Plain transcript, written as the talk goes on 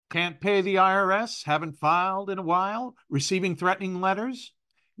Can't pay the IRS? Haven't filed in a while? Receiving threatening letters?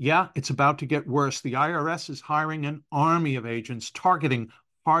 Yeah, it's about to get worse. The IRS is hiring an army of agents targeting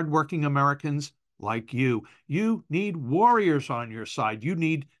hardworking Americans like you. You need warriors on your side. You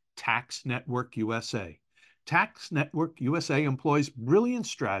need Tax Network USA. Tax Network USA employs brilliant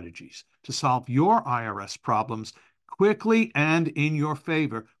strategies to solve your IRS problems quickly and in your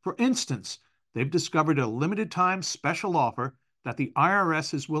favor. For instance, they've discovered a limited time special offer that the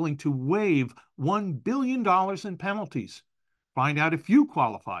IRS is willing to waive $1 billion in penalties. Find out if you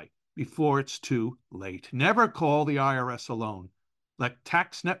qualify before it's too late. Never call the IRS alone. Let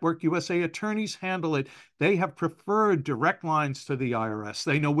Tax Network USA attorneys handle it. They have preferred direct lines to the IRS.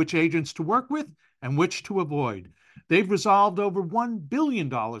 They know which agents to work with and which to avoid. They've resolved over $1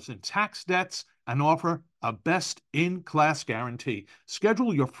 billion in tax debts and offer a best-in-class guarantee.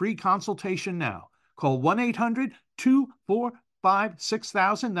 Schedule your free consultation now. Call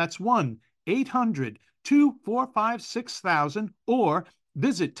 1-800-245-6000. That's 1-800-245-6000 or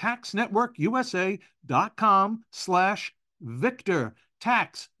visit taxnetworkusa.com/Victor.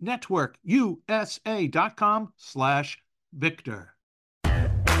 taxnetworkusa.com/Victor.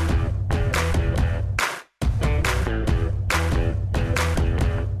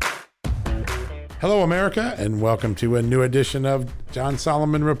 Hello, America, and welcome to a new edition of John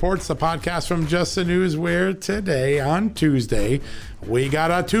Solomon Reports, the podcast from Just the News, where today, on Tuesday, we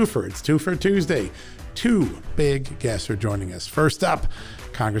got a twofer. It's Twofer Tuesday. Two big guests are joining us. First up,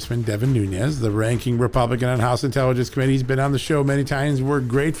 Congressman Devin Nunes, the ranking Republican on House Intelligence Committee. He's been on the show many times. We're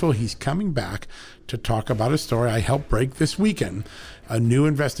grateful he's coming back to talk about a story I helped break this weekend. A new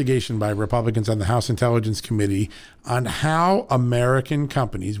investigation by Republicans on the House Intelligence Committee on how American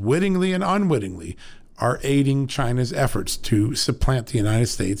companies, wittingly and unwittingly, are aiding China's efforts to supplant the United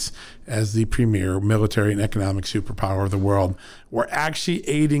States as the premier military and economic superpower of the world. We're actually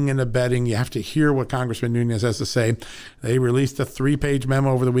aiding and abetting. You have to hear what Congressman Nunes has to say. They released a 3-page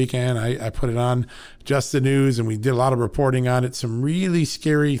memo over the weekend. I put it on Just the News, and we did a lot of reporting on it. Some really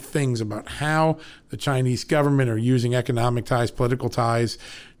scary things about how the Chinese government are using economic ties, political ties,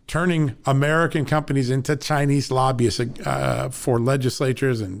 turning American companies into Chinese lobbyists for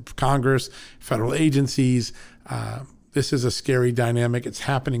legislatures and Congress, federal agencies. This is a scary dynamic. It's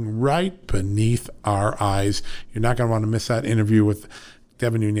happening right beneath our eyes. You're not going to want to miss that interview with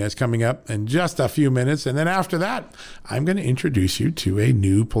Devin Nunes coming up in just a few minutes. And then after that, I'm going to introduce you to a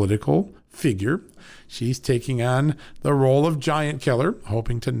new political figure. She's taking on the role of giant killer,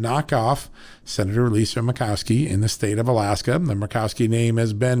 hoping to knock off Senator Lisa Murkowski in the state of Alaska. The Murkowski name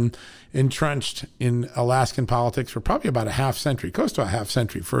has been entrenched in Alaskan politics for probably about a half century, close to a half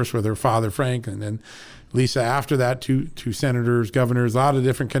century. First with her father, Frank, and then Lisa after that, two senators, governors, a lot of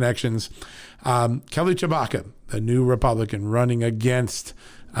different connections. Kelly Tshibaka, the new Republican running against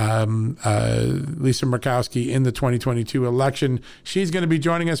Lisa Murkowski in the 2022 election. She's going to be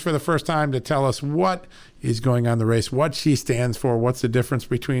joining us for the first time to tell us what is going on in the race, what she stands for, what's the difference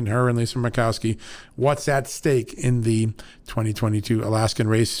between her and Lisa Murkowski, what's at stake in the 2022 Alaskan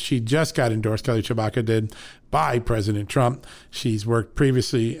race. She just got endorsed, Kelly Tshibaka did, by President Trump. She's worked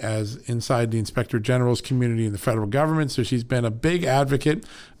previously as inside the Inspector General's community in the federal government, so she's been a big advocate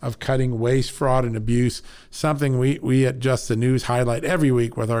of cutting waste, fraud, and abuse, something we at Just the News highlight every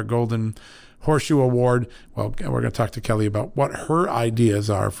week with our Golden Horseshoe Award. Well, we're going to talk to Kelly about what her ideas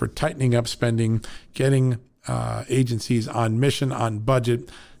are for tightening up spending, getting agencies on mission, on budget,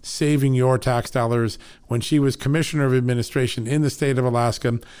 saving your tax dollars. When she was Commissioner of Administration in the state of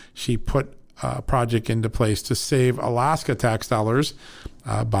Alaska, she put a project into place to save Alaska tax dollars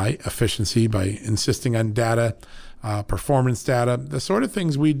by efficiency, by insisting on data, performance data, the sort of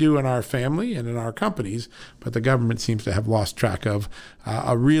things we do in our family and in our companies, but the government seems to have lost track of.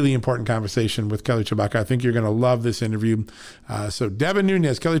 A really important conversation with Kelly Tshibaka. I think you're going to love this interview. So Devin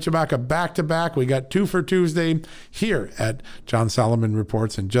Nunes, Kelly Tshibaka, back to back. We got Twofer Tuesday here at John Solomon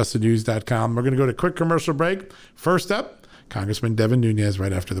Reports and justthenews.com. We're going to go to a quick commercial break. First up, Congressman Devin Nunes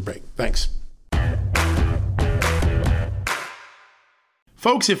right after the break. Thanks.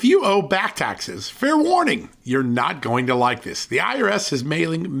 Folks, if you owe back taxes, fair warning, you're not going to like this. The IRS is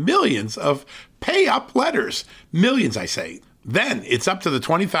mailing millions of pay-up letters. Millions, I say. Then it's up to the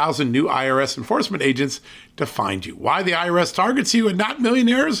 20,000 new IRS enforcement agents to find you. Why the IRS targets you and not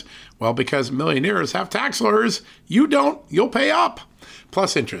millionaires? Well, because millionaires have tax lawyers. You don't. You'll pay up.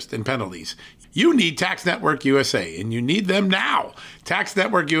 Plus interest and penalties. You need Tax Network USA, and you need them now. Tax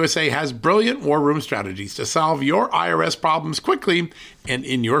Network USA has brilliant war room strategies to solve your IRS problems quickly and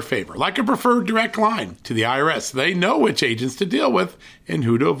in your favor. Like a preferred direct line to the IRS, they know which agents to deal with and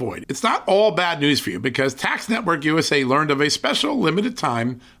who to avoid. It's not all bad news for you because Tax Network USA learned of a special limited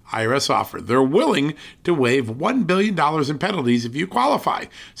time IRS offer. They're willing to waive $1 billion in penalties if you qualify.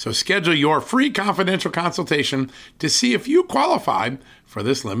 So schedule your free confidential consultation to see if you qualify for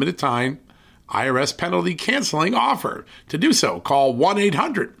this limited time IRS penalty canceling offer. To do so, call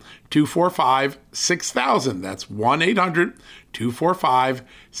 1-800-245-6000. That's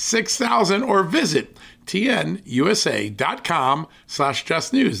 1-800-245-6000 or visit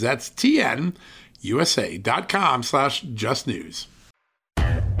tnusa.com/justnews. That's tnusa.com/justnews.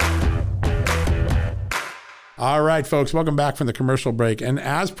 All right, folks, welcome back from the commercial break. And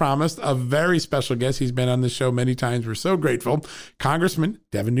as promised, a very special guest. He's been on the show many times. We're so grateful. Congressman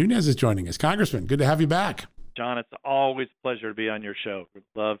Devin Nunes is joining us. Congressman, good to have you back. John, it's always a pleasure to be on your show.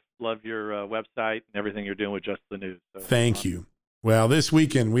 Love your website and everything you're doing with Just the News. So, thank you. Well, this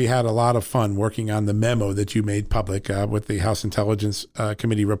weekend we had a lot of fun working on the memo that you made public with the House Intelligence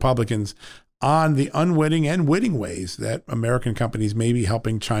Committee Republicans on the unwitting and witting ways that American companies may be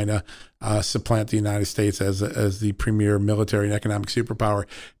helping China supplant the United States as the premier military and economic superpower.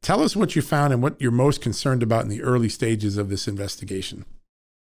 Tell us what you found and what you're most concerned about in the early stages of this investigation.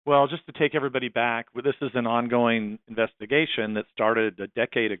 Well, just to take everybody back, this is an ongoing investigation that started a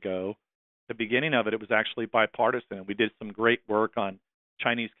decade ago. The beginning of it was actually bipartisan. We did some great work on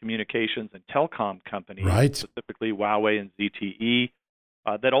Chinese communications and telecom companies, right, specifically Huawei and ZTE.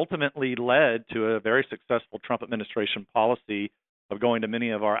 That ultimately led to a very successful Trump administration policy of going to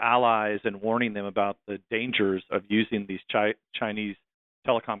many of our allies and warning them about the dangers of using these Chinese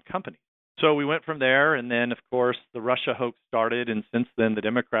telecom companies. So we went from there, and then, of course, the Russia hoax started, and since then the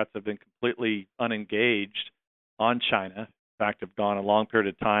Democrats have been completely unengaged on China. In fact, have gone a long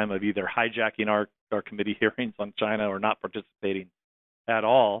period of time of either hijacking our committee hearings on China or not participating at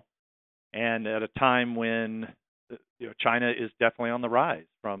all. And at a time when China is definitely on the rise,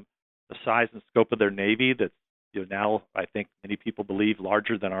 from the size and scope of their Navy that's now, I think many people believe,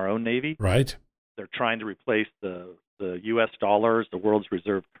 larger than our own Navy. Right. They're trying to replace the U.S. dollar as the world's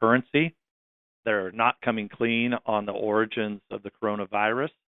reserve currency. They're not coming clean on the origins of the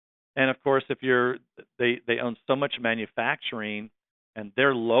coronavirus. And, of course, they own so much manufacturing, and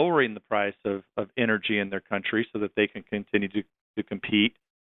they're lowering the price of energy in their country so that they can continue to compete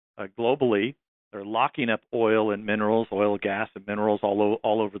globally. They're locking up oil, gas, and minerals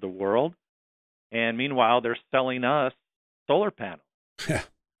all over the world. And meanwhile, they're selling us solar panels. Yeah,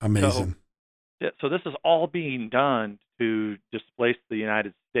 amazing. So this is all being done to displace the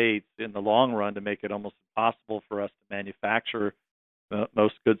United States in the long run, to make it almost impossible for us to manufacture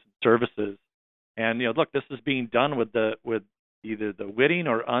most goods and services. And look, this is being done with either the witting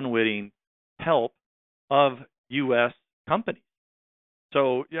or unwitting help of U.S. companies.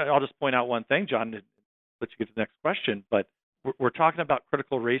 So I'll just point out one thing, John, to let you get to the next question. But we're talking about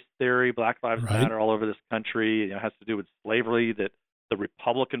critical race theory, Black Lives Matter all over this country. It has to do with slavery that the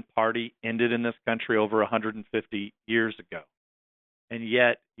Republican Party ended in this country over 150 years ago. And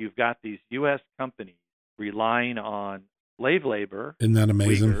yet you've got these U.S. companies relying on slave labor. Isn't that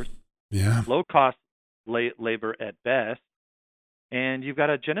amazing? Uyghurs, yeah. Low-cost labor at best. And you've got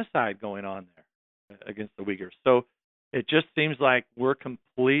a genocide going on there against the Uyghurs. So it just seems like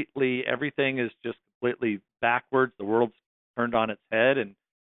everything is just completely backwards. The world's turned on its head, and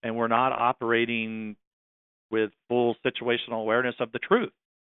we're not operating with full situational awareness of the truth.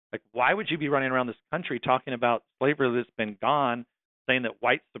 Like, why would you be running around this country talking about slavery that's been gone, saying that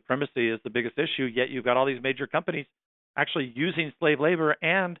white supremacy is the biggest issue, yet you've got all these major companies actually using slave labor,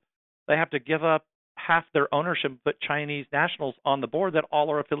 and they have to give up half their ownership, but Chinese nationals on the board that all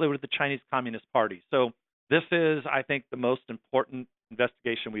are affiliated with the Chinese Communist Party. So this is, I think, the most important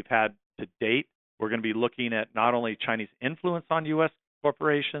investigation we've had to date. We're going to be looking at not only Chinese influence on U.S.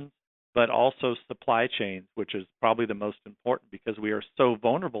 corporations, but also supply chains, which is probably the most important because we are so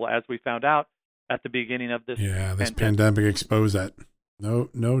vulnerable, as we found out at the beginning of this pandemic. This pandemic exposed that.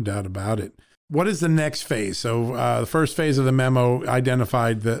 No doubt about it. What is the next phase? So the first phase of the memo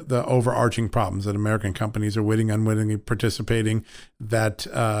identified the overarching problems that American companies are witting, unwittingly participating, that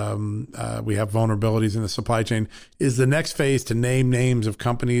we have vulnerabilities in the supply chain. Is the next phase to name names of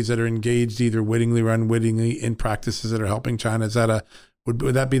companies that are engaged either wittingly or unwittingly in practices that are helping China? Is that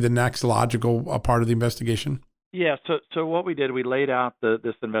would that be the next logical part of the investigation? Yeah. So what we did, we laid out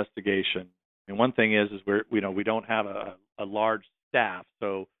this investigation. And one thing is we don't have a large staff,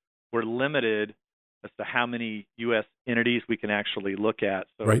 so we're limited as to how many U.S. entities we can actually look at.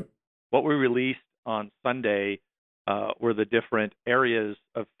 So what we released on Sunday were the different areas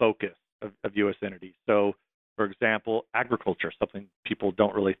of focus of U.S. entities. So, for example, agriculture, something people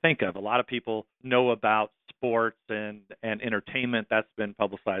don't really think of. A lot of people know about sports and entertainment. That's been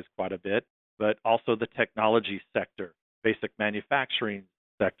publicized quite a bit, but also the technology sector, basic manufacturing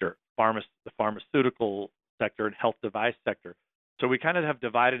sector, the pharmaceutical sector, and health device sector. So we kind of have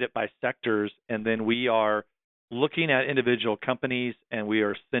divided it by sectors, and then we are looking at individual companies, and we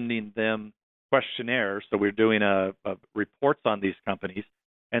are sending them questionnaires. So we're doing reports on these companies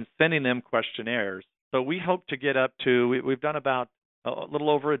and sending them questionnaires. So we hope to get up to, we've done about a little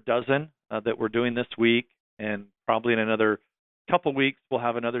over a dozen that we're doing this week, and probably in another couple weeks we'll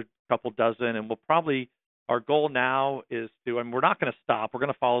have another couple dozen, and we'll probably, our goal now is to, and we're not going to stop, we're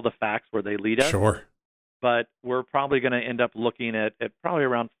going to follow the facts where they lead us. Sure. But we're probably going to end up looking at probably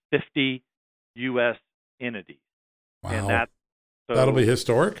around 50 U.S. entities. Wow. And that'll be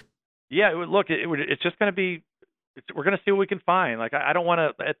historic. Yeah, it's just going to be, we're going to see what we can find. Like, I don't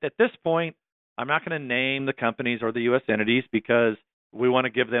want to, at this point, I'm not going to name the companies or the U.S. entities because we want to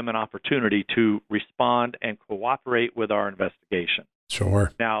give them an opportunity to respond and cooperate with our investigation.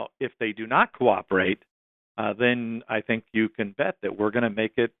 Sure. Now, if they do not cooperate, then I think you can bet that we're going to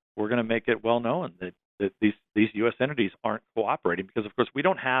make it well known that these U.S. entities aren't cooperating because, of course, we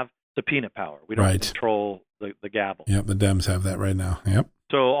don't have subpoena power. We don't control the gavel. Yep, the Dems have that right now. Yep.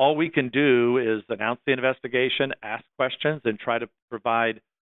 So all we can do is announce the investigation, ask questions, and try to provide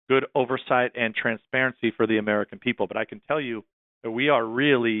good oversight and transparency for the American people. But I can tell you that we are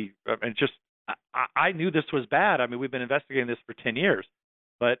really, I knew this was bad. I mean, we've been investigating this for 10 years,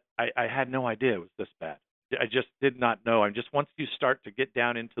 but I had no idea it was this bad. I just did not know. And just once you start to get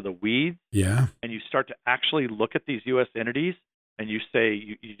down into the weeds, and you start to actually look at these U.S. entities, and you say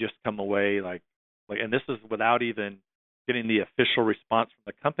you just come away like, and this is without even getting the official response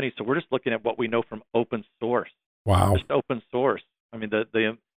from the company. So we're just looking at what we know from open source. Wow. Just open source. I mean,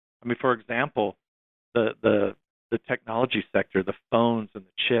 for example, the technology sector, the phones and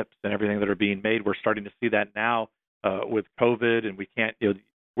the chips and everything that are being made, we're starting to see that now with COVID, and we can't,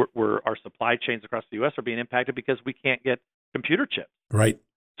 our supply chains across the U.S. are being impacted because we can't get computer chips. Right.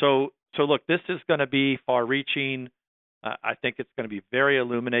 So look, this is going to be far-reaching. I think it's going to be very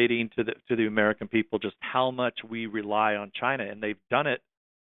illuminating to the American people just how much we rely on China, and they've done it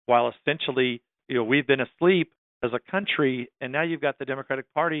while essentially, we've been asleep as a country, and now you've got the Democratic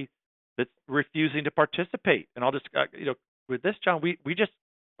Party that's refusing to participate. And I'll just, with this, John, we just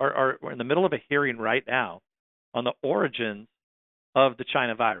we're in the middle of a hearing right now on the origins of the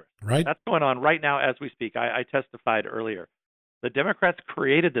China virus. Right. That's going on right now as we speak. I testified earlier. The Democrats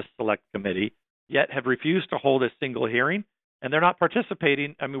created this select committee, yet have refused to hold a single hearing, and they're not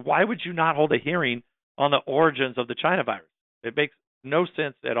participating. I mean, why would you not hold a hearing on the origins of the China virus? It makes no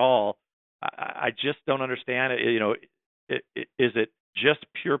sense at all. I just don't understand it. Is it just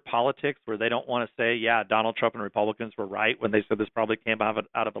pure politics where they don't want to say, yeah, Donald Trump and Republicans were right when they said this probably came out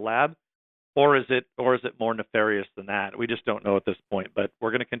of a lab? Or is it more nefarious than that? We just don't know at this point. But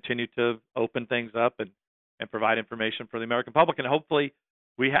we're going to continue to open things up and provide information for the American public. And hopefully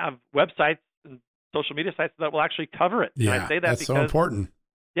we have websites and social media sites that will actually cover it. Yeah, and I say that that's because, so important.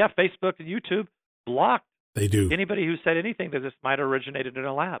 Yeah, Facebook and YouTube blocked They do. anybody who said anything that this might have originated in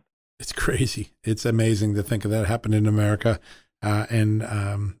a lab. It's crazy. It's amazing to think of that happened in America. And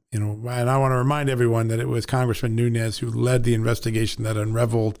I want to remind everyone that it was Congressman Nunes who led the investigation that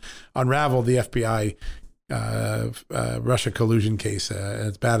unraveled the FBI Russia collusion case,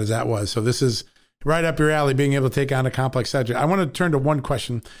 as bad as that was. So this is right up your alley, being able to take on a complex subject. I want to turn to one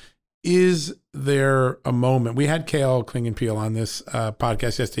question. Is there a moment? We had Cale Klingenpeel on this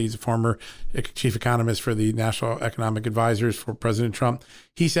podcast yesterday. He's a former chief economist for the National Economic Advisors for President Trump.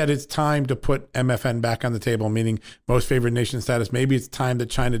 He said it's time to put MFN back on the table, meaning most favored nation status. Maybe it's time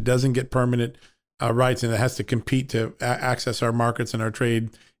that China doesn't get permanent rights and it has to compete to access our markets and our trade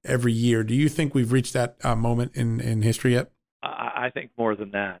every year. Do you think we've reached that moment in history yet? I think more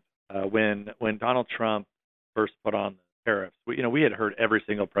than that. When Donald Trump first put on tariffs, we had heard every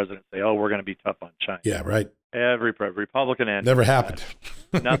single president say, "Oh, we're going to be tough on China." Yeah, right. Every Republican and never happened.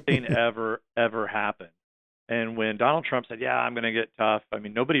 Nothing ever happened. And when Donald Trump said, "Yeah, I'm going to get tough," I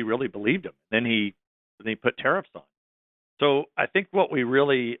mean, nobody really believed him. Then he put tariffs on. So I think what we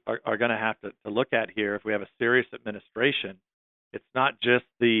really are going to have to look at here, if we have a serious administration, it's not just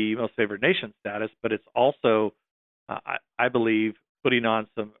the most favored nation status, but it's also, I believe, putting on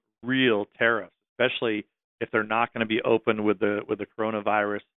some real tariffs, especially if they're not going to be open with the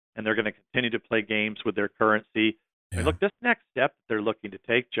coronavirus, and they're going to continue to play games with their currency. Yeah. And look, this next step they're looking to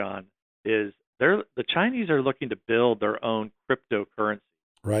take, John, is the Chinese are looking to build their own cryptocurrency.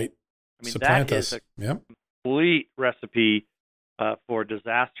 Right. I mean, supplant that is us. a Yep. complete recipe for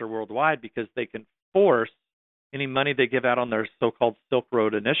disaster worldwide, because they can force any money they give out on their so-called Silk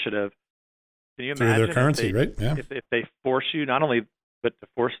Road Initiative. Can you Through imagine their currency, right? Yeah. if they force you not only, but to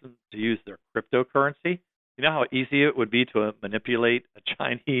force them to use their cryptocurrency? You know how easy it would be to manipulate a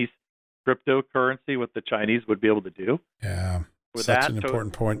Chinese cryptocurrency, what the Chinese would be able to do Yeah. with Such that. an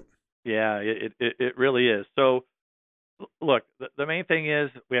important point. Yeah, it really is. So look, the main thing is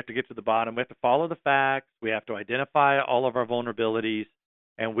we have to get to the bottom. We have to follow the facts. We have to identify all of our vulnerabilities,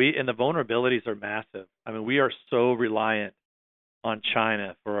 and the vulnerabilities are massive. I mean, we are so reliant on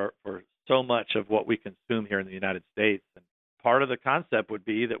China for so much of what we consume here in the United States. And part of the concept would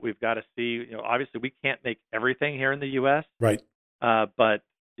be that we've got to see, obviously we can't make everything here in the U.S. Right. But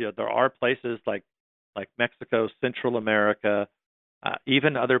there are places like Mexico, Central America,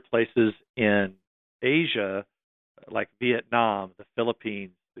 even other places in Asia, like Vietnam, the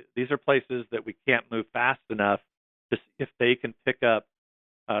Philippines. These are places that we can't move fast enough to see if they can pick up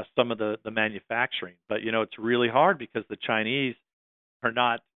some of the manufacturing. But it's really hard because the Chinese are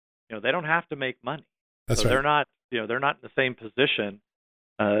not, they don't have to make money. That's so right. they're not in the same position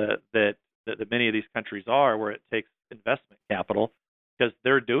that many of these countries are, where it takes investment capital, because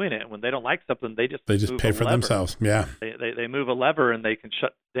they're doing it. And when they don't like something, they just pay for themselves. Yeah. They move a lever and they can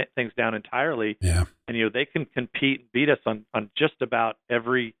shut things down entirely. Yeah. And they can compete and beat us on just about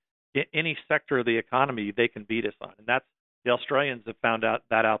any sector of the economy. They can beat us on, and that's the Australians have found out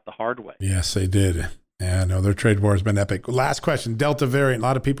the hard way. Yes, they did. Yeah, no, their trade war has been epic. Last question, Delta variant. A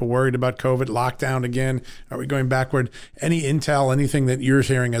lot of people worried about COVID, lockdown again. Are we going backward? Any intel, anything that you're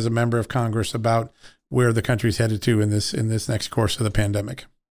hearing as a member of Congress about where the country's headed to in this next course of the pandemic?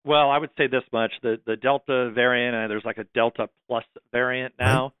 Well, I would say this much: the Delta variant, there's like a Delta plus variant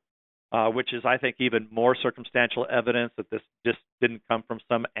now, right, which is, I think, even more circumstantial evidence that this just didn't come from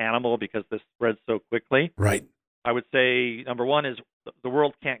some animal, because this spreads so quickly. Right. I would say number one is the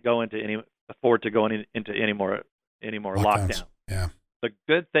world can't afford to go into any more lockdown. Yeah. The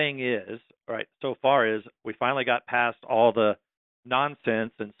good thing is, right, so far is we finally got past all the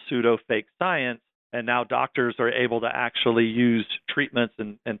nonsense and pseudo fake science, and now doctors are able to actually use treatments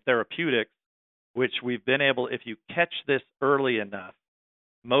and therapeutics, which we've been able, if you catch this early enough,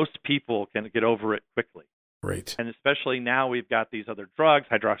 most people can get over it quickly. Great. And especially now we've got these other drugs.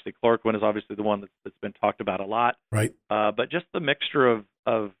 Hydroxychloroquine is obviously the one that's been talked about a lot. Right. But just the mixture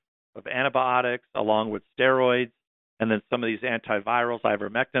of antibiotics along with steroids, and then some of these antivirals,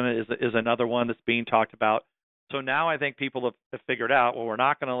 ivermectin is another one that's being talked about. So now I think people have figured out, well, we're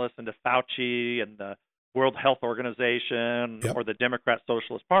not going to listen to Fauci and the World Health Organization or the Democrat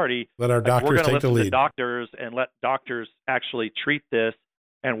Socialist Party. Let our doctors we're take the listen lead. To doctors and let doctors actually treat this.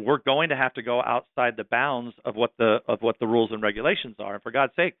 And we're going to have to go outside the bounds of what the rules and regulations are. And for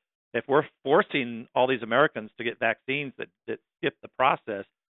God's sake, if we're forcing all these Americans to get vaccines that skip the process,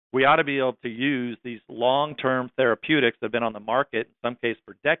 we ought to be able to use these long-term therapeutics that have been on the market, in some cases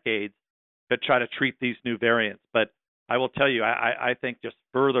for decades, to try to treat these new variants. But I will tell you, I think just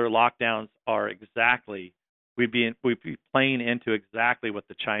further lockdowns are exactly, we'd be playing into exactly what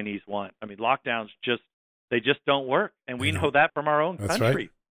the Chinese want. I mean, lockdowns they just don't work, and we know that from our own country. Right.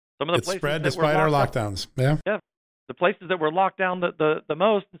 Some of the it's places spread that despite our lockdowns. Yeah. The places that were locked down the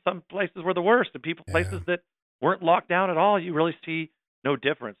most, and some places were the worst. And places that weren't locked down at all, you really see no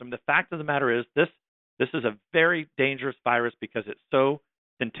difference. I mean, the fact of the matter is this is a very dangerous virus because it's so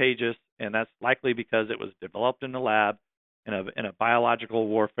contagious, and that's likely because it was developed in a lab, in a biological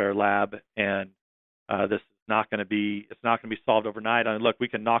warfare lab, and this is not going to be solved overnight. I mean, look, we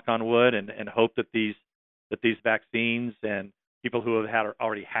can knock on wood and hope that these vaccines and people who have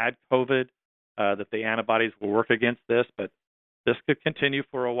already had COVID, that the antibodies will work against this, but this could continue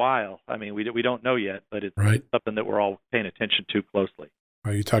for a while. I mean, we don't know yet, but it's something that we're all paying attention to closely.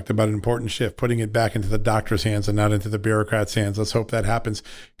 Well, you talked about an important shift, putting it back into the doctor's hands and not into the bureaucrats' hands. Let's hope that happens.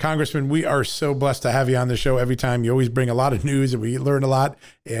 Congressman, we are so blessed to have you on the show every time. You always bring a lot of news, and we learn a lot,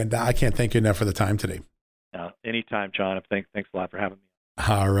 and I can't thank you enough for the time today. Anytime, John. Thanks a lot for having me.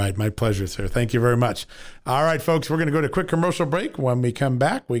 All right. My pleasure, sir. Thank you very much. All right, folks, we're going to go to a quick commercial break. When we come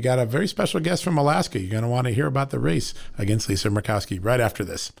back, we got a very special guest from Alaska. You're going to want to hear about the race against Lisa Murkowski right after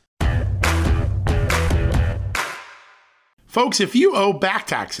this. Folks, if you owe back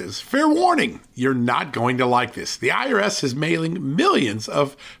taxes, fair warning, you're not going to like this. The IRS is mailing millions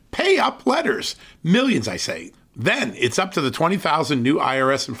of pay-up letters. Millions, I say. Then it's up to the 20,000 new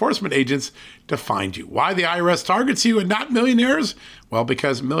IRS enforcement agents to find you. Why the IRS targets you and not millionaires? Well,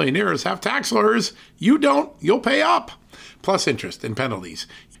 because millionaires have tax lawyers. You don't, you'll pay up. Plus interest and penalties.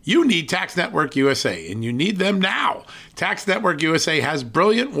 You need Tax Network USA, and you need them now. Tax Network USA has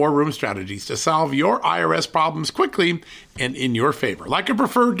brilliant war room strategies to solve your IRS problems quickly and in your favor. Like a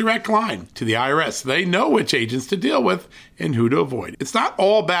preferred direct line to the IRS, they know which agents to deal with and who to avoid. It's not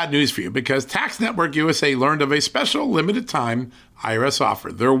all bad news for you because Tax Network USA learned of a special limited time IRS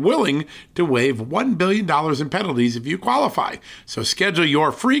offer. They're willing to waive $1 billion in penalties if you qualify. So schedule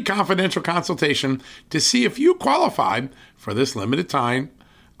your free confidential consultation to see if you qualify for this limited time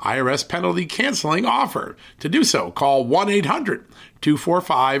IRS penalty canceling offer. To do so, call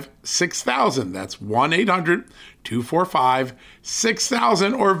 1-800-245-6000. That's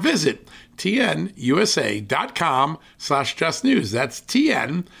 1-800-245-6000 or visit tnusa.com/justnews. That's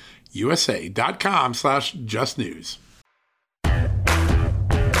tnusa.com/justnews.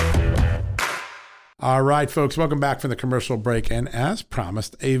 All right, folks, welcome back from the commercial break. And as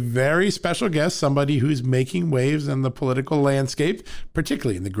promised, a very special guest, somebody who's making waves in the political landscape,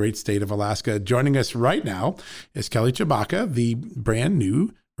 particularly in the great state of Alaska. Joining us right now is Kelly Tshibaka, the brand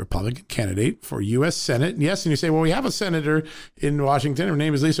new Republican candidate for U.S. Senate. And yes, and you say, well, we have a senator in Washington. Her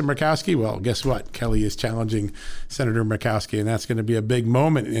name is Lisa Murkowski. Well, guess what? Kelly is challenging Senator Murkowski, and that's going to be a big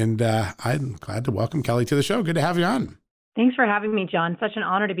moment. And I'm glad to welcome Kelly to the show. Good to have you on. Thanks for having me, John. Such an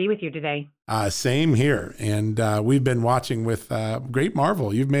honor to be with you today. Same here. And we've been watching with great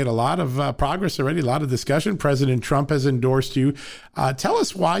marvel. You've made a lot of progress already, a lot of discussion. President Trump has endorsed you. Tell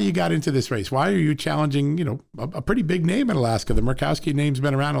us why you got into this race. Why are you challenging, a pretty big name in Alaska? The Murkowski name's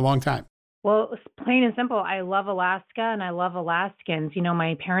been around a long time. Well, it's plain and simple. I love Alaska and I love Alaskans.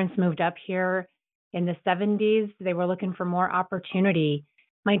 My parents moved up here in the 70s. They were looking for more opportunity.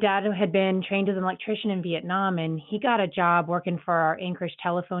 My dad had been trained as an electrician in Vietnam, and he got a job working for our Anchorage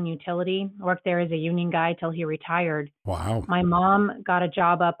telephone utility, worked there as a union guy till he retired. Wow. My mom got a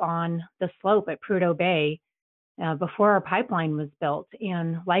job up on the slope at Prudhoe Bay before our pipeline was built,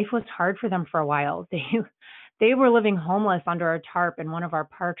 and life was hard for them for a while. They were living homeless under a tarp in one of our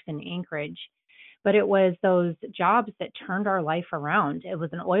parks in Anchorage. But it was those jobs that turned our life around. It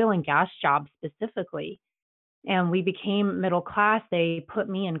was an oil and gas job specifically. And we became middle class. They put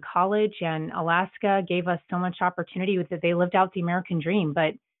me in college, and Alaska gave us so much opportunity with it. They lived out the American dream.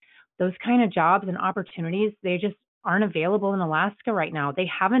 But those kind of jobs and opportunities, they just aren't available in Alaska right now. They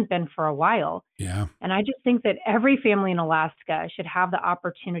haven't been for a while. Yeah. And I just think that every family in Alaska should have the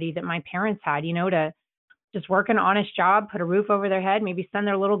opportunity that my parents had, to just work an honest job, put a roof over their head, maybe send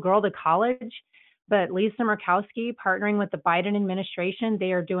their little girl to college. But Lisa Murkowski, partnering with the Biden administration,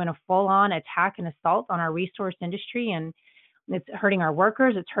 they are doing a full-on attack and assault on our resource industry, and it's hurting our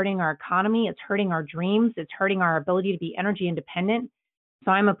workers, it's hurting our economy, it's hurting our dreams, it's hurting our ability to be energy independent.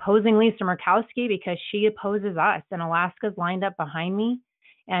 So I'm opposing Lisa Murkowski because she opposes us, and Alaska's lined up behind me,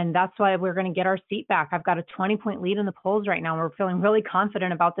 and that's why we're going to get our seat back. I've got a 20-point lead in the polls right now, and we're feeling really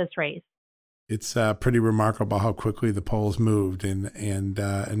confident about this race. It's pretty remarkable how quickly the polls moved, and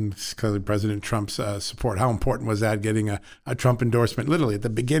clearly President Trump's support. How important was that, getting a Trump endorsement literally at the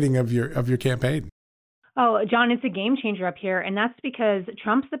beginning of your campaign? Oh, John, it's a game changer up here, and that's because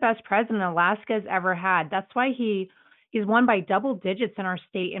Trump's the best president Alaska's ever had. That's why he's won by double digits in our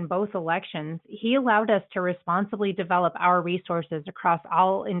state in both elections. He allowed us to responsibly develop our resources across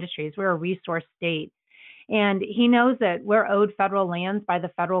all industries. We're a resource state. And he knows that we're owed federal lands by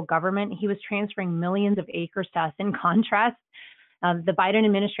the federal government. He was transferring millions of acres to us. In contrast, the Biden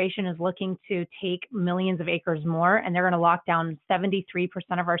administration is looking to take millions of acres more, and they're going to lock down 73%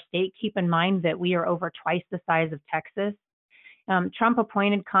 of our state. Keep in mind that we are over twice the size of Texas. Trump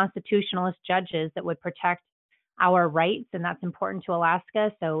appointed constitutionalist judges that would protect our rights, and that's important to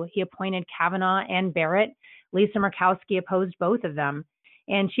Alaska. So he appointed Kavanaugh and Barrett. Lisa Murkowski opposed both of them.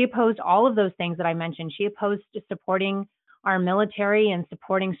 And she opposed all of those things that I mentioned. She opposed supporting our military and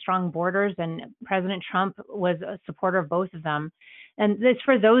supporting strong borders. And President Trump was a supporter of both of them. And it's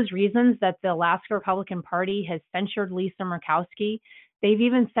for those reasons that the Alaska Republican Party has censured Lisa Murkowski. They've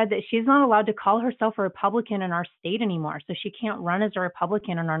even said that she's not allowed to call herself a Republican in our state anymore. So she can't run as a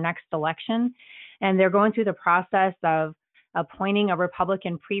Republican in our next election. And they're going through the process of appointing a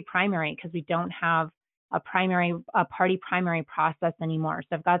Republican pre-primary because we don't have a party primary process anymore.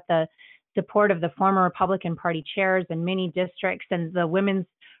 So I've got the support of the former Republican Party chairs and many districts and the women's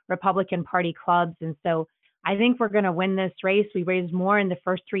Republican Party clubs. And so I think we're going to win this race. We raised more in the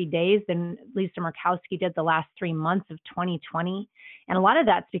first 3 days than Lisa Murkowski did the last 3 months of 2020. And a lot of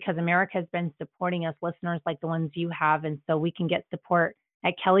that's because America has been supporting us, listeners like the ones you have. And so we can get support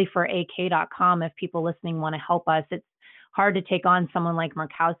at kellyforak.com if people listening want to help us. It's hard to take on someone like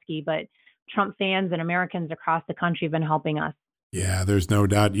Murkowski, but Trump fans and Americans across the country have been helping us. Yeah, there's no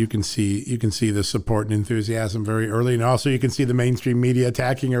doubt. You can see the support and enthusiasm very early, and also you can see the mainstream media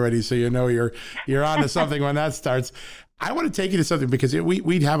attacking already. So you're onto something when that starts. I want to take you to something because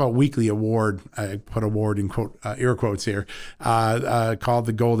we'd have a weekly award. I put award in air quotes here, called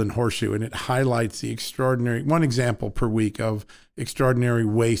the Golden Horseshoe, and it highlights the extraordinary, one example per week of extraordinary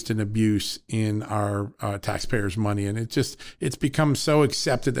waste and abuse in our taxpayers' money. And it's become so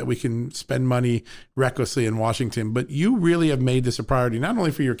accepted that we can spend money recklessly in Washington. But you really have made this a priority, not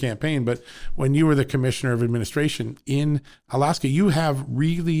only for your campaign, but when you were the commissioner of administration in Alaska, you have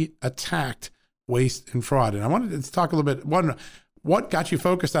really attacked waste and fraud. And I wanted to talk a little bit, what got you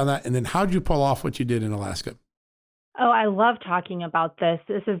focused on that? And then how'd you pull off what you did in Alaska? Oh, I love talking about this.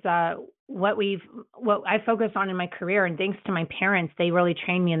 This is what I focused on in my career. And thanks to my parents, they really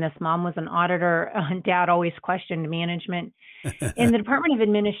trained me in this. Mom was an auditor. Dad always questioned management. In the Department of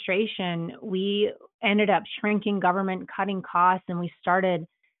Administration, we ended up shrinking government, cutting costs, and we started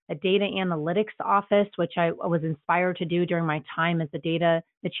a data analytics office, which I was inspired to do during my time as the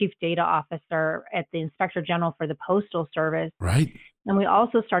chief data officer at the Inspector General for the Postal Service. Right. And we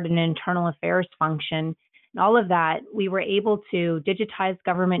also started an internal affairs function. And all of that, we were able to digitize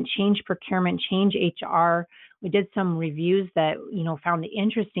government, change procurement, change HR. We did some reviews that, found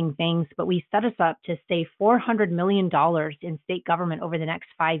interesting things, but we set us up to save $400 million in state government over the next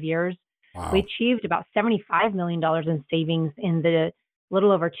 5 years. Wow. We achieved about $75 million in savings in the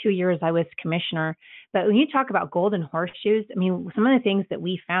little over 2 years I was commissioner. But when you talk about golden horseshoes, I mean, some of the things that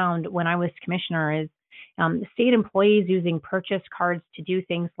we found when I was commissioner is state employees using purchase cards to do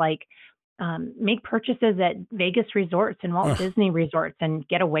things like make purchases at Vegas resorts and Walt Disney resorts and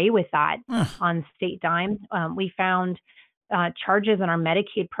get away with that on state dime. We found charges in our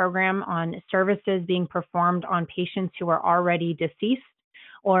Medicaid program on services being performed on patients who are already deceased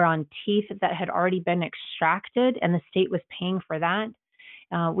or on teeth that had already been extracted, and the state was paying for that.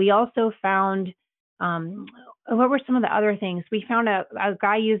 We also found, what were some of the other things? We found a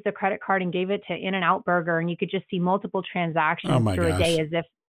guy used the credit card and gave it to In-N-Out Burger, and you could just see multiple transactions through a day as if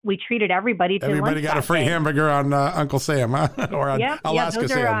we treated everybody to Everybody lunch got a free day. Hamburger on Uncle Sam, huh? Or on Alaska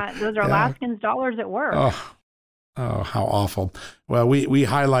Sam. Those are Alaskans' dollars at work. Oh, how awful. Well, we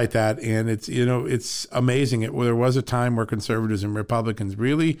highlight that, and it's amazing. There was a time where conservatives and Republicans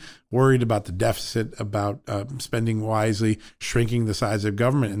really worried about the deficit, about spending wisely, shrinking the size of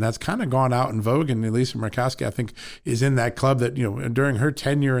government, and that's kind of gone out in vogue. And Elisa Murkowski, I think, is in that club that, during her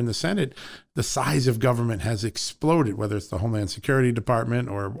tenure in the Senate, the size of government has exploded, whether it's the Homeland Security Department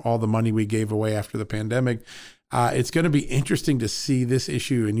or all the money we gave away after the pandemic. It's going to be interesting to see this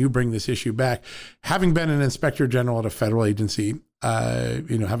issue, and you bring this issue back. Having been an inspector general at a federal agency,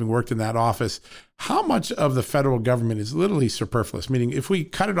 having worked in that office, how much of the federal government is literally superfluous? Meaning, if we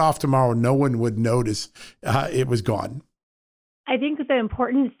cut it off tomorrow, no one would notice it was gone. I think the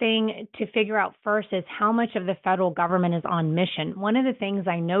important thing to figure out first is how much of the federal government is on mission. One of the things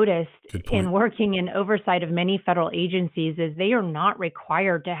I noticed in working in oversight of many federal agencies is they are not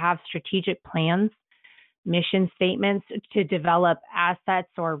required to have strategic plans, mission statements to develop assets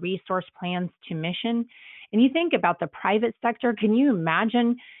or resource plans to mission. And you think about the private sector, can you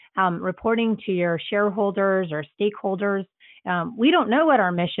imagine reporting to your shareholders or stakeholders? We don't know what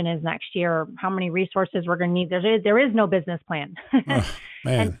our mission is next year, or how many resources we're going to need. There is no business plan.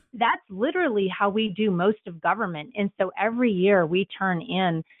 And that's literally how we do most of government. And so every year we turn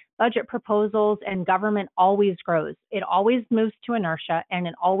in budget proposals, and government always grows. It always moves to inertia, and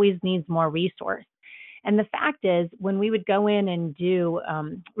it always needs more resource. And the fact is, when we would go in and do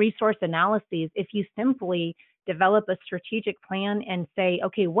resource analyses, if you simply develop a strategic plan and say,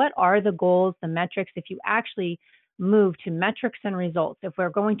 okay, what are the goals, the metrics, if you actually move to metrics and results, if we're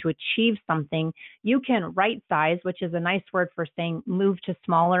going to achieve something, you can right size, which is a nice word for saying move to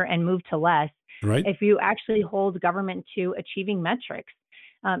smaller and move to less. Right. If you actually hold government to achieving metrics,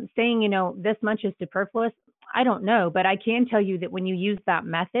 saying, this much is superfluous, I don't know, but I can tell you that when you use that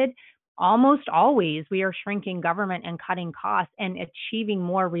method, almost always we are shrinking government and cutting costs and achieving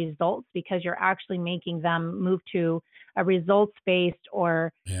more results because you're actually making them move to a results-based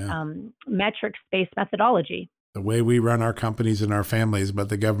or metrics-based methodology. The way we run our companies and our families, but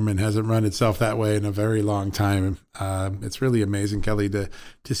the government hasn't run itself that way in a very long time. It's really amazing, Kelly,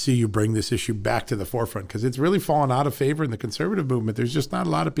 to see you bring this issue back to the forefront, because it's really fallen out of favor in the conservative movement. There's just not a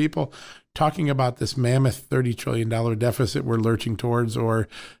lot of people talking about this mammoth $30 trillion deficit we're lurching towards, or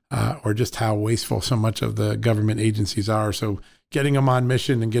just how wasteful so much of the government agencies are. So getting them on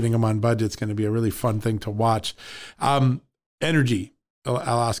mission and getting them on budget is going to be a really fun thing to watch. Energy.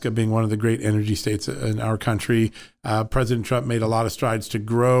 Alaska being one of the great energy states in our country. President Trump made a lot of strides to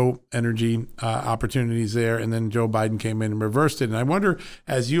grow energy opportunities there, and then Joe Biden came in and reversed it. And I wonder,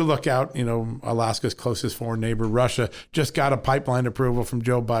 as you look out, Alaska's closest foreign neighbor, Russia, just got a pipeline approval from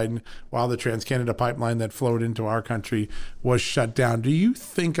Joe Biden while the Trans-Canada pipeline that flowed into our country was shut down. Do you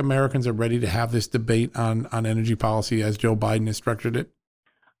think Americans are ready to have this debate on energy policy as Joe Biden has structured it?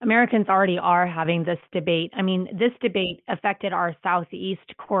 Americans already are having this debate. I mean, this debate affected our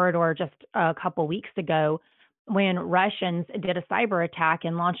southeast corridor just a couple weeks ago when Russians did a cyber attack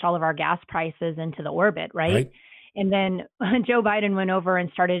and launched all of our gas prices into the orbit, right? And then Joe Biden went over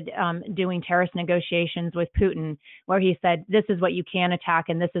and started doing terrorist negotiations with Putin, where he said, this is what you can attack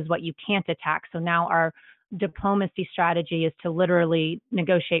and this is what you can't attack. So now our diplomacy strategy is to literally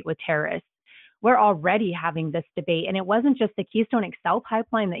negotiate with terrorists. We're already having this debate. And it wasn't just the Keystone XL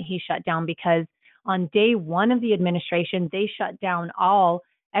pipeline that he shut down, because on day one of the administration, they shut down all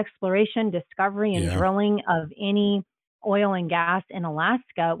exploration, discovery, and drilling of any oil and gas in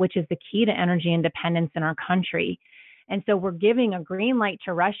Alaska, which is the key to energy independence in our country. And so we're giving a green light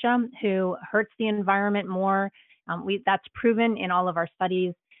to Russia, who hurts the environment more. That's proven in all of our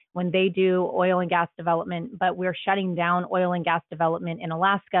studies when they do oil and gas development, but we're shutting down oil and gas development in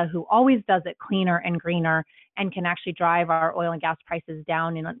Alaska, who always does it cleaner and greener and can actually drive our oil and gas prices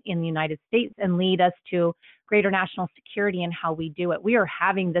down in the United States and lead us to greater national security in how we do it. We are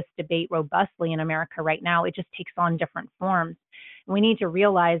having this debate robustly in America right now. It just takes on different forms. And we need to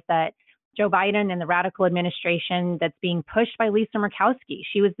realize that Joe Biden and the radical administration that's being pushed by Lisa Murkowski,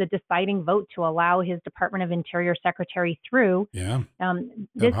 she was the deciding vote to allow his Department of Interior secretary through.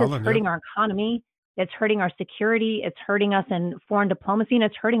 This is hurting our economy. It's hurting our security. It's hurting us in foreign diplomacy, and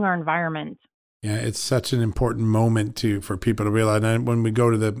it's hurting our environment. Yeah, it's such an important moment for people to realize. And when we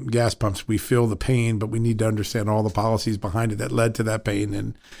go to the gas pumps, we feel the pain, but we need to understand all the policies behind it that led to that pain.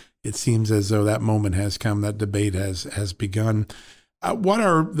 And it seems as though that moment has come, that debate has begun. What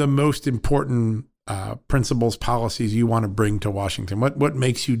are the most important principles, policies you want to bring to Washington? What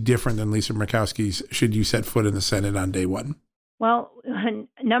makes you different than Lisa Murkowski's should you set foot in the Senate on day one? Well,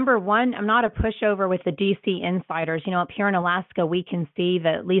 number one, I'm not a pushover with the DC insiders. Up here in Alaska, we can see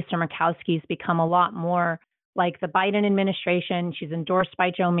that Lisa Murkowski's become a lot more like the Biden administration. She's endorsed by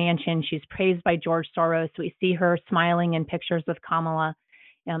Joe Manchin. She's praised by George Soros. We see her smiling in pictures with Kamala.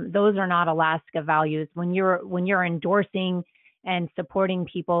 Those are not Alaska values. When you're endorsing and supporting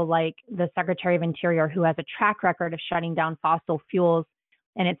people like the Secretary of Interior, who has a track record of shutting down fossil fuels,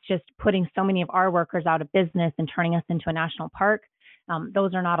 and it's just putting so many of our workers out of business and turning us into a national park,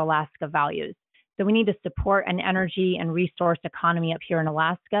 those are not Alaska values. So we need to support an energy and resource economy up here in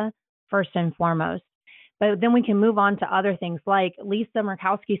Alaska, first and foremost. But then we can move on to other things, like Lisa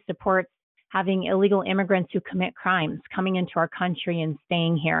Murkowski supports having illegal immigrants who commit crimes coming into our country and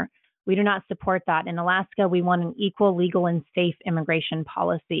staying here. We do not support that. In Alaska, we want an equal, legal, and safe immigration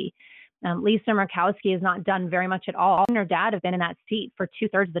policy. Lisa Murkowski has not done very much at all. She and her dad have been in that seat for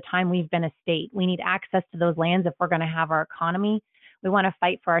 2/3 of the time we've been a state. We need access to those lands if we're going to have our economy. We want to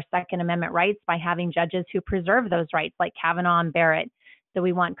fight for our Second Amendment rights by having judges who preserve those rights, like Kavanaugh and Barrett. So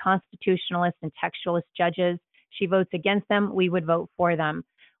we want constitutionalist and textualist judges. She votes against them, we would vote for them.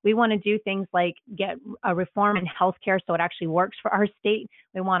 We want to do things like get a reform in healthcare so it actually works for our state.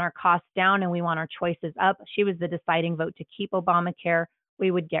 We want our costs down and we want our choices up. She was the deciding vote to keep Obamacare. We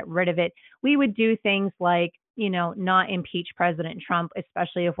would get rid of it. We would do things like, not impeach President Trump,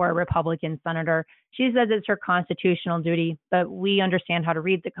 especially if we're a Republican senator. She says it's her constitutional duty, but we understand how to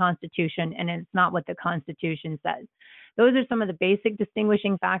read the Constitution, and it's not what the Constitution says. Those are some of the basic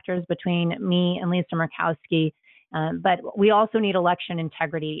distinguishing factors between me and Lisa Murkowski. But we also need election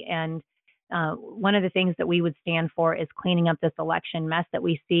integrity. And one of the things that we would stand for is cleaning up this election mess that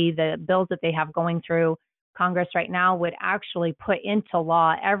we see. The bills that they have going through Congress right now would actually put into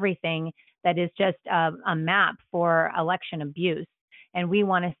law everything that is just a map for election abuse. And we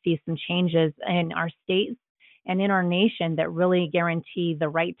want to see some changes in our states and in our nation that really guarantee the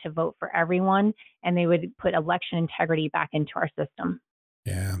right to vote for everyone. And they would put election integrity back into our system.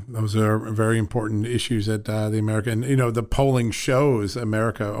 Yeah, those are very important issues that the American, the polling shows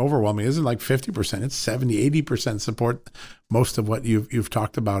America overwhelming. Isn't like 50%, it's 70, 80% support most of what you've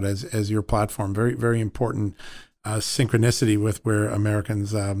talked about as your platform. Very, very important synchronicity with where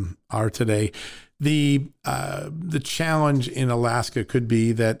Americans are today. The challenge in Alaska could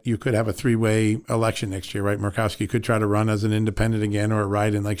be that you could have a three-way election next year, right? Murkowski could try to run as an independent again or a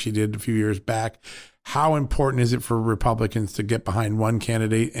write-in like she did a few years back. How important is it for Republicans to get behind one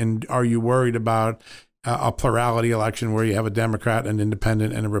candidate? And are you worried about a plurality election where you have a Democrat, an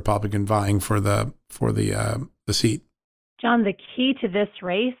independent, and a Republican vying for the seat? John, the key to this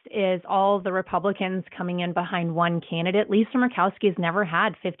race is all the Republicans coming in behind one candidate. Lisa Murkowski has never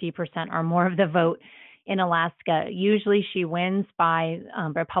had 50% or more of the vote in Alaska. Usually she wins by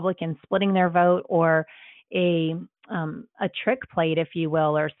Republicans splitting their vote or a trick played, if you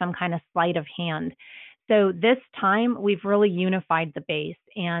will, or some kind of sleight of hand. So this time we've really unified the base,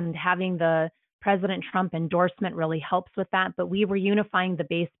 and having the President Trump endorsement really helps with that. But we were unifying the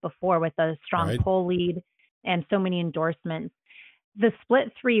base before with a strong poll lead and so many endorsements. The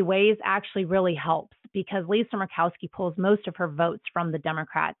split three ways actually really helps because Lisa Murkowski pulls most of her votes from the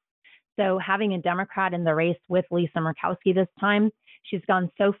Democrats. So having a Democrat in the race with Lisa Murkowski this time, she's gone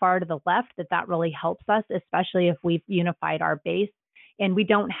so far to the left that really helps us, especially if we've unified our base. And we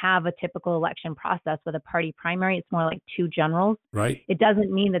don't have a typical election process with a party primary. It's more like two generals. Right. It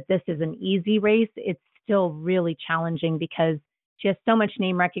doesn't mean that this is an easy race. It's still really challenging because she has so much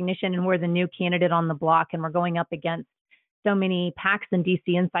name recognition and we're the new candidate on the block and we're going up against so many PACs and DC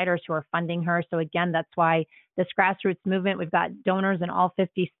insiders who are funding her. So again, that's why this grassroots movement, we've got donors in all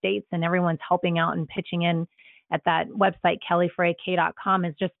 50 states and everyone's helping out and pitching in at that website, kellyforak.com,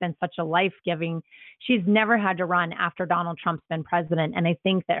 has just been such a life-giving. She's never had to run after Donald Trump's been president. And I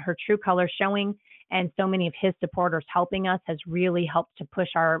think that her true colors showing and so many of his supporters helping us has really helped to push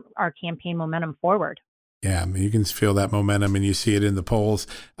our campaign momentum forward. Yeah, I mean, you can feel that momentum and you see it in the polls.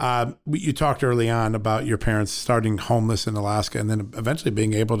 You talked early on about your parents starting homeless in Alaska and then eventually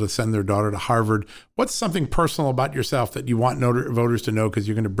being able to send their daughter to Harvard. What's something personal about yourself that you want voters to know because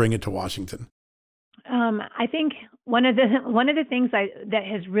you're going to bring it to Washington? I think one of the things that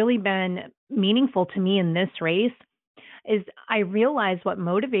has really been meaningful to me in this race is I realized what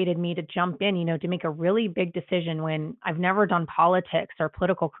motivated me to jump in, to make a really big decision when I've never done politics or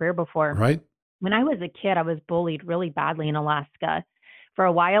political career before. Right. When I was a kid, I was bullied really badly in Alaska. For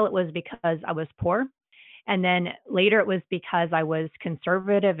a while, it was because I was poor. And then later it was because I was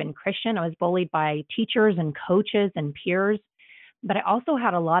conservative and Christian. I was bullied by teachers and coaches and peers. But I also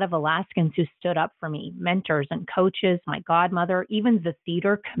had a lot of Alaskans who stood up for me, mentors and coaches, my godmother, even the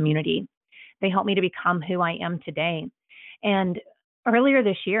theater community. They helped me to become who I am today. And earlier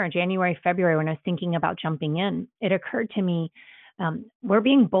this year, in January, February, when I was thinking about jumping in, it occurred to me, we're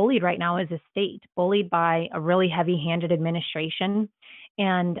being bullied right now as a state, bullied by a really heavy-handed administration.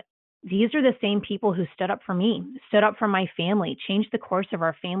 And these are the same people who stood up for me, stood up for my family, changed the course of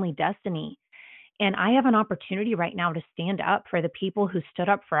our family destiny. And I have an opportunity right now to stand up for the people who stood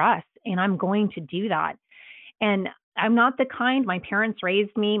up for us. And I'm going to do that. And I'm not the kind, my parents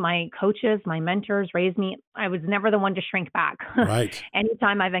raised me, my coaches, my mentors raised me. I was never the one to shrink back. Right.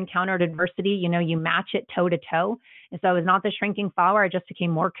 Anytime I've encountered adversity, you match it toe to toe. And so I was not the shrinking flower. I just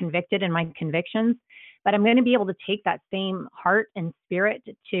became more convicted in my convictions. But I'm going to be able to take that same heart and spirit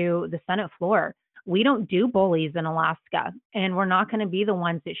to the Senate floor. We don't do bullies in Alaska, and we're not going to be the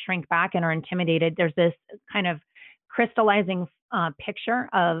ones that shrink back and are intimidated. There's this kind of crystallizing picture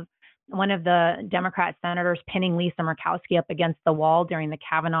of one of the Democrat senators pinning Lisa Murkowski up against the wall during the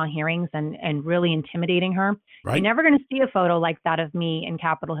Kavanaugh hearings and really intimidating her. Right. You're never going to see a photo like that of me in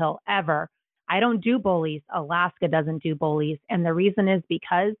Capitol Hill, ever. I don't do bullies. Alaska doesn't do bullies. And the reason is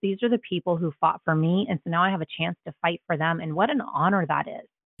because these are the people who fought for me. And so now I have a chance to fight for them. And what an honor that is.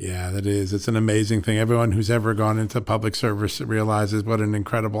 Yeah, that is. It's an amazing thing. Everyone who's ever gone into public service realizes what an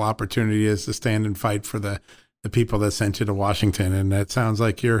incredible opportunity it is to stand and fight for the people that sent you to Washington. And that sounds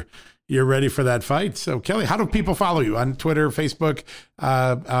like you're ready for that fight. So, Kelly, how do people follow you on Twitter, Facebook,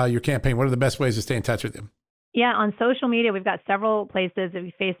 your campaign? What are the best ways to stay in touch with you? Yeah, on social media, we've got several places,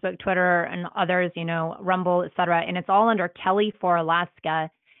 Facebook, Twitter, and others, Rumble, et cetera. And it's all under Kelly for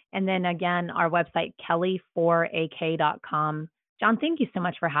Alaska. And then again, our website, kelly4ak.com. John, thank you so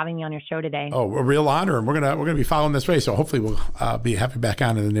much for having me on your show today. Oh, a real honor. And we're gonna be following this race. So hopefully we'll be having you back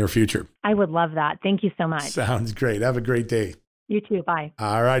on in the near future. I would love that. Thank you so much. Sounds great. Have a great day. You too. Bye.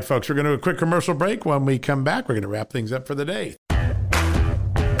 All right, folks, we're going to do a quick commercial break. When we come back, we're going to wrap things up for the day.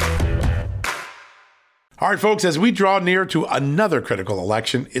 All right, folks, as we draw near to another critical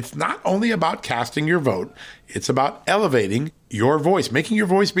election, it's not only about casting your vote, it's about elevating your voice, making your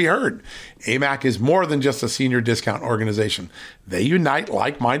voice be heard. AMAC is more than just a senior discount organization. They unite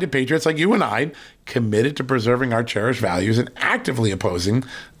like-minded patriots like you and I, committed to preserving our cherished values and actively opposing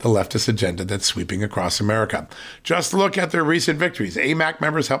the leftist agenda that's sweeping across America. Just look at their recent victories. AMAC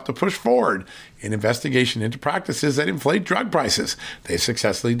members helped to push forward an investigation into practices that inflate drug prices. They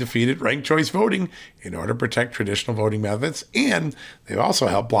successfully defeated ranked choice voting in order to protect traditional voting methods, and they've also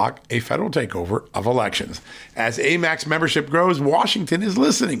helped block a federal takeover of elections. As AMAC's membership grows, Washington is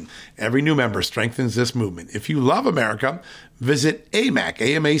listening. Every new member strengthens this movement. If you love America, visit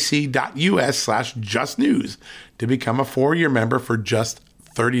amac.us/justnews to become a 4-year member for just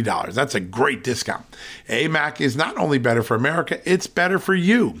 $30. That's a great discount. AMAC is not only better for America, it's better for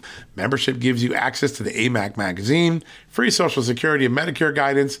you. Membership gives you access to the AMAC magazine, free Social Security and Medicare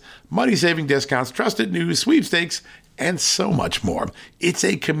guidance, money-saving discounts, trusted news, sweepstakes, and so much more. It's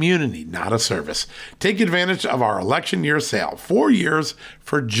a community, not a service. Take advantage of our election year sale, 4 years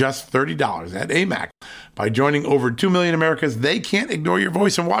for just $30 at AMAC. By joining over 2 million Americans, they can't ignore your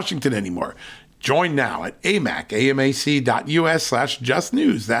voice in Washington anymore. Join now at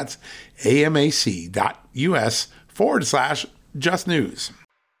amac.us/justnews. That's amac.us/justnews.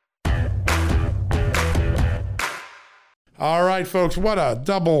 All right, folks, what a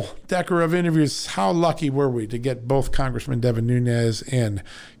double-decker of interviews. How lucky were we to get both Congressman Devin Nunes and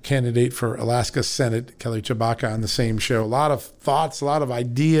candidate for Alaska Senate Kelly Tshibaka on the same show. A lot of thoughts, a lot of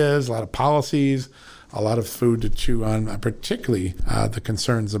ideas, a lot of policies, a lot of food to chew on, particularly the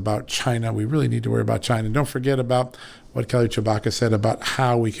concerns about China. We really need to worry about China. Don't forget about what Kelly Tshibaka said about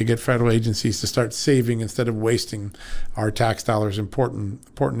how we could get federal agencies to start saving instead of wasting our tax dollars. Important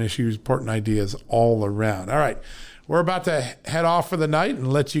issues, important ideas all around. All right. We're about to head off for the night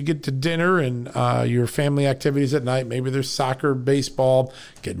and let you get to dinner and your family activities at night. Maybe there's soccer, baseball.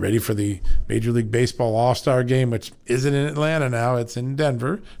 Get ready for the Major League Baseball All-Star Game, which isn't in Atlanta now. It's in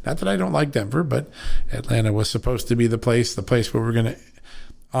Denver. Not that I don't like Denver, but Atlanta was supposed to be the place where we're going to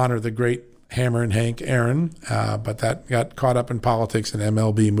honor the great Hammer and Hank Aaron, but that got caught up in politics and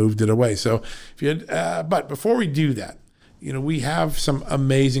MLB moved it away. So, but before we do that, we have some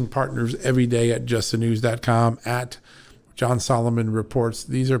amazing partners every day at justthenews.com, at John Solomon Reports.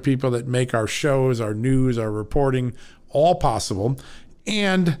 These are people that make our shows, our news, our reporting all possible.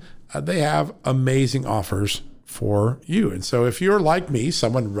 And they have amazing offers for you. And so if you're like me,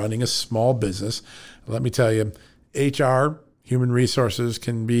 someone running a small business, let me tell you, HR, human resources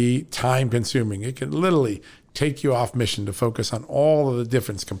can be time consuming. It can literally take you off mission to focus on all of the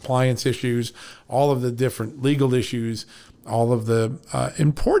different compliance issues, all of the different legal issues, all of the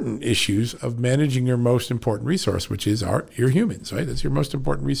important issues of managing your most important resource, which is your humans, right? That's your most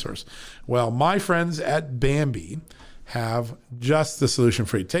important resource. Well, my friends at Bambee have just the solution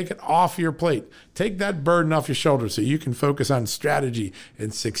for you. Take it off your plate. Take that burden off your shoulders so you can focus on strategy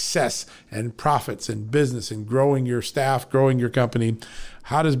and success and profits and business and growing your staff, growing your company.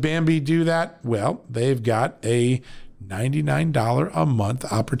 How does Bambee do that? Well, they've got a $99 a month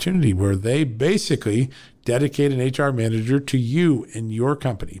opportunity where they basically dedicate an HR manager to you and your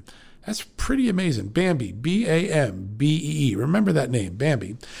company. That's pretty amazing. Bambee, B-A-M-B-E-E. Remember that name,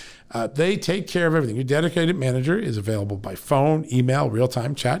 Bambee. They take care of everything. Your dedicated manager is available by phone, email,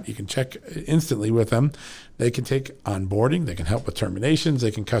 real-time chat. You can check instantly with them. They can take onboarding. They can help with terminations. They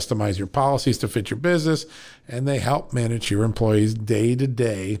can customize your policies to fit your business. And they help manage your employees day to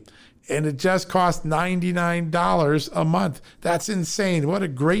day. And it just costs $99 a month. That's insane. What a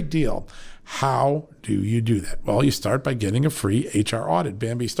great deal. How do you do that? Well, you start by getting a free HR audit.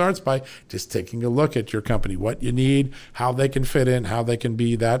 Bambee starts by just taking a look at your company, what you need, how they can fit in, how they can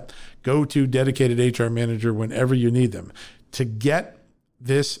be that go-to dedicated HR manager whenever you need them. To get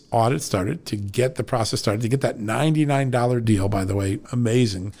this audit started, to get the process started, to get that $99 deal, by the way,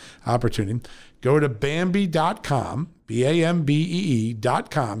 amazing opportunity, go to Bambee.com,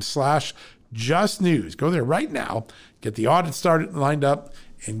 BAMBEE.com/justnews. Go there right now, get the audit started and lined up,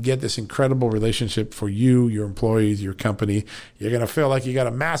 and get this incredible relationship for you, your employees, your company. You're going to feel like you got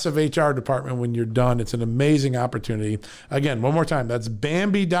a massive HR department when you're done. It's an amazing opportunity. Again, one more time, that's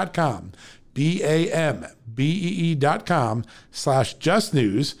Bambee.com,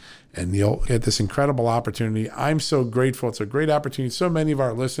 BAMBEE.com/justnews, and you'll get this incredible opportunity. I'm so grateful. It's a great opportunity. So many of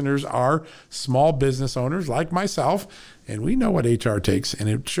our listeners are small business owners like myself, and we know what HR takes, and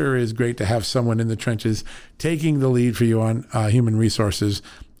it sure is great to have someone in the trenches taking the lead for you on human resources.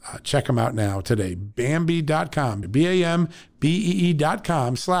 Check them out now today. Bambee.com,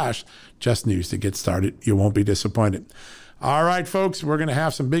 BAMBEE.com/justnews to get started. You won't be disappointed. All right, folks, we're going to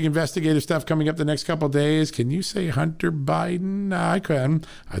have some big investigative stuff coming up the next couple of days. Can you say Hunter Biden? I can.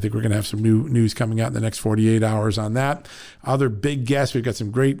 I think we're going to have some new news coming out in the next 48 hours on that. Other big guests, we've got some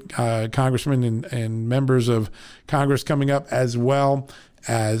great congressmen and members of Congress coming up as well.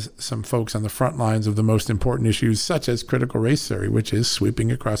 as some folks on the front lines of the most important issues, such as critical race theory, which is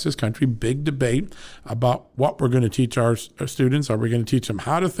sweeping across this country. Big debate about what we're going to teach our students. Are we going to teach them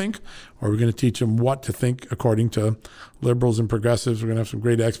how to think, or are we going to teach them what to think according to liberals and progressives? We're going to have some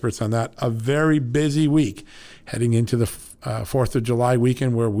great experts on that. A very busy week heading into the 4th of July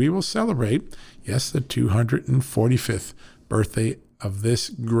weekend, where we will celebrate, yes, the 245th birthday of this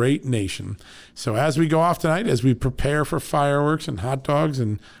great nation. So as we go off tonight, as we prepare for fireworks and hot dogs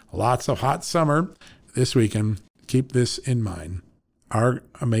and lots of hot summer this weekend, keep this in mind. Our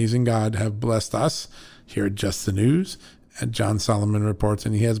amazing God have blessed us here at Just the News, at John Solomon Reports,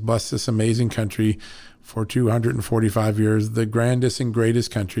 and he has blessed this amazing country for 245 years, the grandest and greatest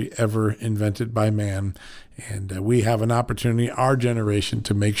country ever invented by man. And we have an opportunity, our generation,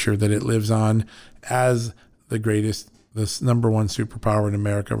 to make sure that it lives on as the greatest, this number one superpower in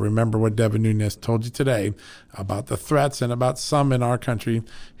America. Remember what Devin Nunes told you today about the threats and about some in our country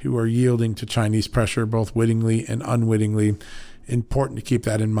who are yielding to Chinese pressure, both wittingly and unwittingly. Important to keep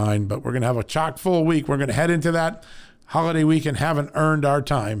that in mind. But we're going to have a chock full week. We're going to head into that holiday week and haven't earned our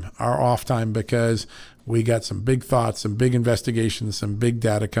time, our off time, because we got some big thoughts, some big investigations, some big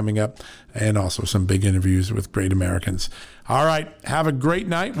data coming up, and also some big interviews with great Americans. All right, have a great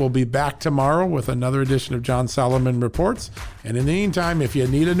night. We'll be back tomorrow with another edition of John Solomon Reports. And in the meantime, if you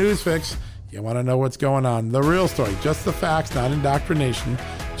need a news fix, you want to know what's going on, the real story, just the facts, not indoctrination,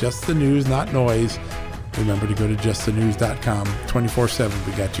 just the news, not noise, remember to go to justthenews.com 24/7.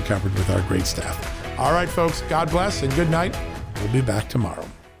 We got you covered with our great staff. All right, folks, God bless and good night. We'll be back tomorrow.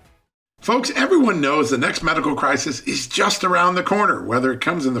 Folks, everyone knows the next medical crisis is just around the corner, whether it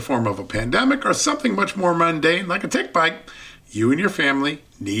comes in the form of a pandemic or something much more mundane like a tick bite. You and your family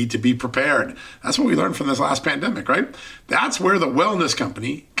need to be prepared. That's what we learned from this last pandemic, right? That's where the Wellness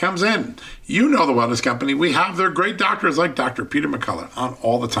Company comes in. You know the Wellness Company. We have their great doctors like Dr. Peter McCullough on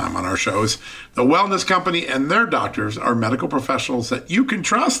all the time on our shows. The Wellness Company and their doctors are medical professionals that you can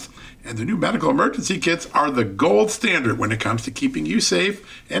trust, and the new medical emergency kits are the gold standard when it comes to keeping you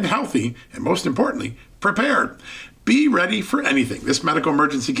safe and healthy, and most importantly, prepared. Be ready for anything. This medical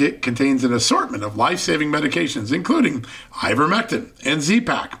emergency kit contains an assortment of life-saving medications, including ivermectin and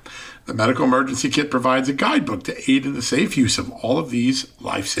Z-Pak. The medical emergency kit provides a guidebook to aid in the safe use of all of these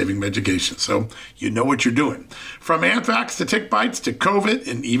life-saving medications, so you know what you're doing. From anthrax to tick bites to COVID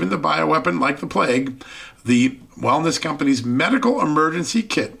and even the bioweapon like the plague, the Wellness Company's medical emergency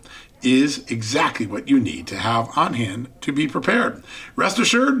kit is exactly what you need to have on hand to be prepared. Rest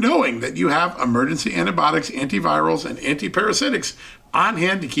assured knowing that you have emergency antibiotics, antivirals, and antiparasitics on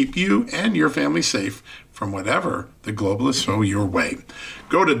hand to keep you and your family safe from whatever the globalists throw your way.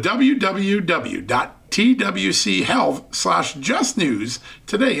 Go to www.twchealth/justnews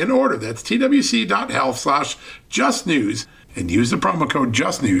today and order. That's twc.health/justnews and use the promo code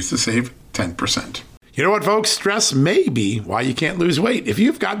JUSTNEWS to save 10%. You know what, folks? Stress may be why you can't lose weight. If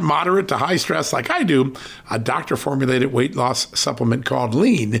you've got moderate to high stress like I do, a doctor-formulated weight loss supplement called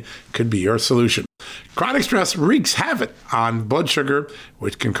Lean could be your solution. Chronic stress wreaks havoc on blood sugar,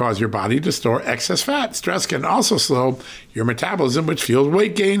 which can cause your body to store excess fat. Stress can also slow your metabolism, which fuels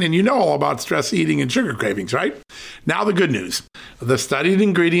weight gain, and you know all about stress eating and sugar cravings, right? Now the good news. The studied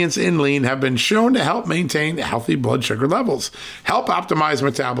ingredients in Lean have been shown to help maintain healthy blood sugar levels, help optimize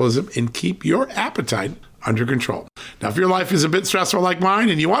metabolism, and keep your appetite under control. Now, if your life is a bit stressful like mine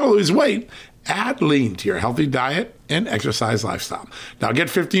and you want to lose weight, add Lean to your healthy diet and exercise lifestyle. Now get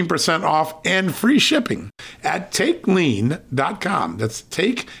 15% off and free shipping at takelean.com. That's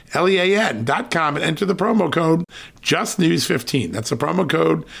takelean.com and enter the promo code JustNews15. That's the promo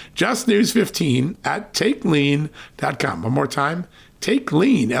code JustNews15 at takelean.com. One more time,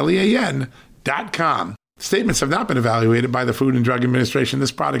 takelean.com. Statements have not been evaluated by the Food and Drug Administration.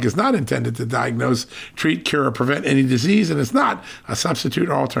 This product is not intended to diagnose, treat, cure, or prevent any disease, and it's not a substitute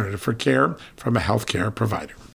or alternative for care from a healthcare provider.